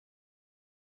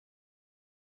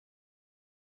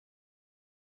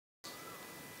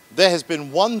There has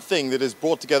been one thing that has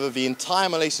brought together the entire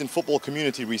Malaysian football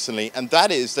community recently, and that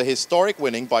is the historic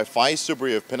winning by Faiz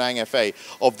Subri of Penang FA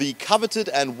of the coveted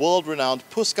and world-renowned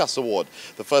Puskas Award,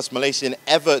 the first Malaysian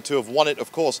ever to have won it,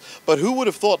 of course. But who would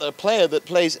have thought a player that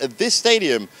plays at this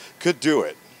stadium could do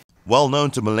it? Well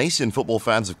known to Malaysian football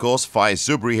fans, of course, Faiz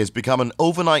Subri has become an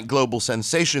overnight global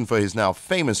sensation for his now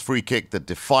famous free kick that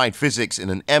defied physics in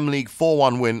an M-League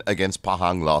 4-1 win against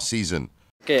Pahang last season.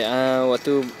 Okay,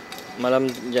 waktu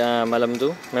malam tu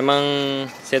memang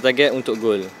saya target untuk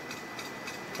gol.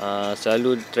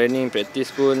 Selalu training,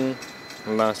 practice pun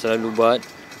memang selalu buat,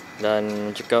 dan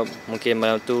cakap mungkin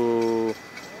malam tu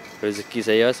rezeki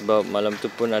saya sebab malam tu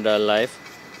pun ada live.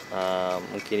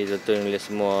 Mungkin ditonton oleh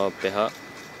semua pihak,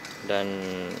 dan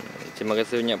terima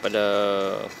kasih banyak pada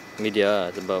media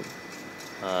sebab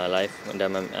live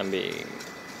dan ambil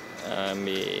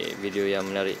video yang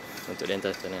menarik untuk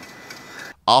dihantar sana.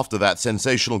 After that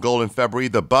sensational goal in February,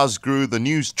 the buzz grew, the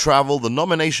news travelled, the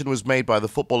nomination was made by the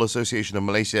Football Association of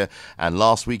Malaysia, and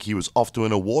last week he was off to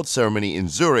an award ceremony in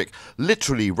Zurich,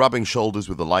 literally rubbing shoulders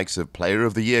with the likes of Player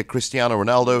of the Year Cristiano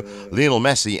Ronaldo, Lionel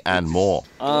Messi and more.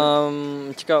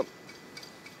 Cakap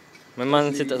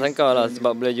memang saya tak sangka lah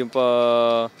sebab boleh jumpa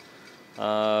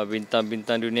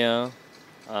bintang-bintang dunia.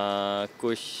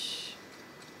 Coach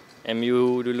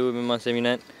MU dulu memang saya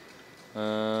minat.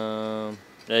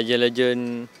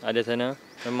 Legend-legend ada sana.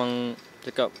 Memang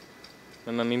cakap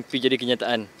memang mimpi jadi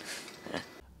kenyataan.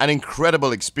 An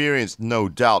incredible experience, no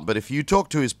doubt, but if you talk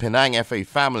to his Penang FA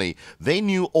family, they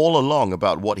knew all along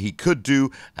about what he could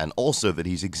do, and also that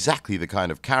he's exactly the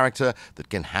kind of character that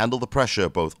can handle the pressure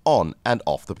both on and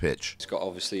off the pitch. He's got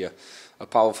obviously a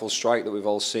powerful strike that we've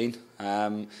all seen.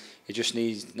 He just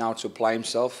needs now to apply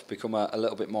himself, become a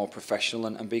little bit more professional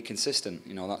and be consistent.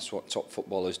 You know, that's what top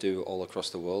footballers do all across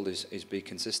the world, is be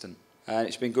consistent. And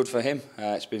it's been good for him.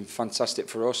 It's been fantastic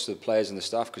for us, the players and the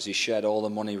staff, because he shared all the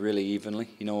money really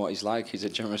evenly. You know what he's like. He's a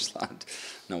generous lad.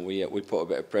 No, we put a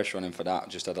bit of pressure on him for that.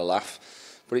 Just had a laugh,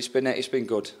 but it's been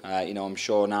good. You know, I'm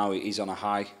sure now he's on a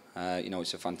high. You know,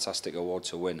 it's a fantastic award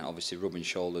to win. Obviously, rubbing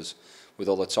shoulders with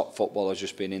all the top footballers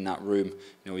just being in that room.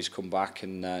 You know, he's come back,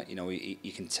 and you know,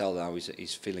 you can tell now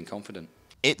he's feeling confident.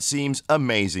 It seems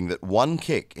amazing that one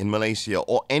kick in Malaysia,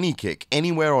 or any kick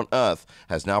anywhere on earth,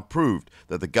 has now proved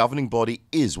that the governing body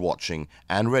is watching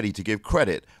and ready to give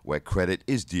credit where credit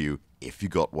is due if you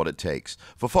got what it takes.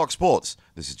 For Fox Sports,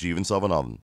 this is Jeevan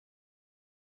Savanathan.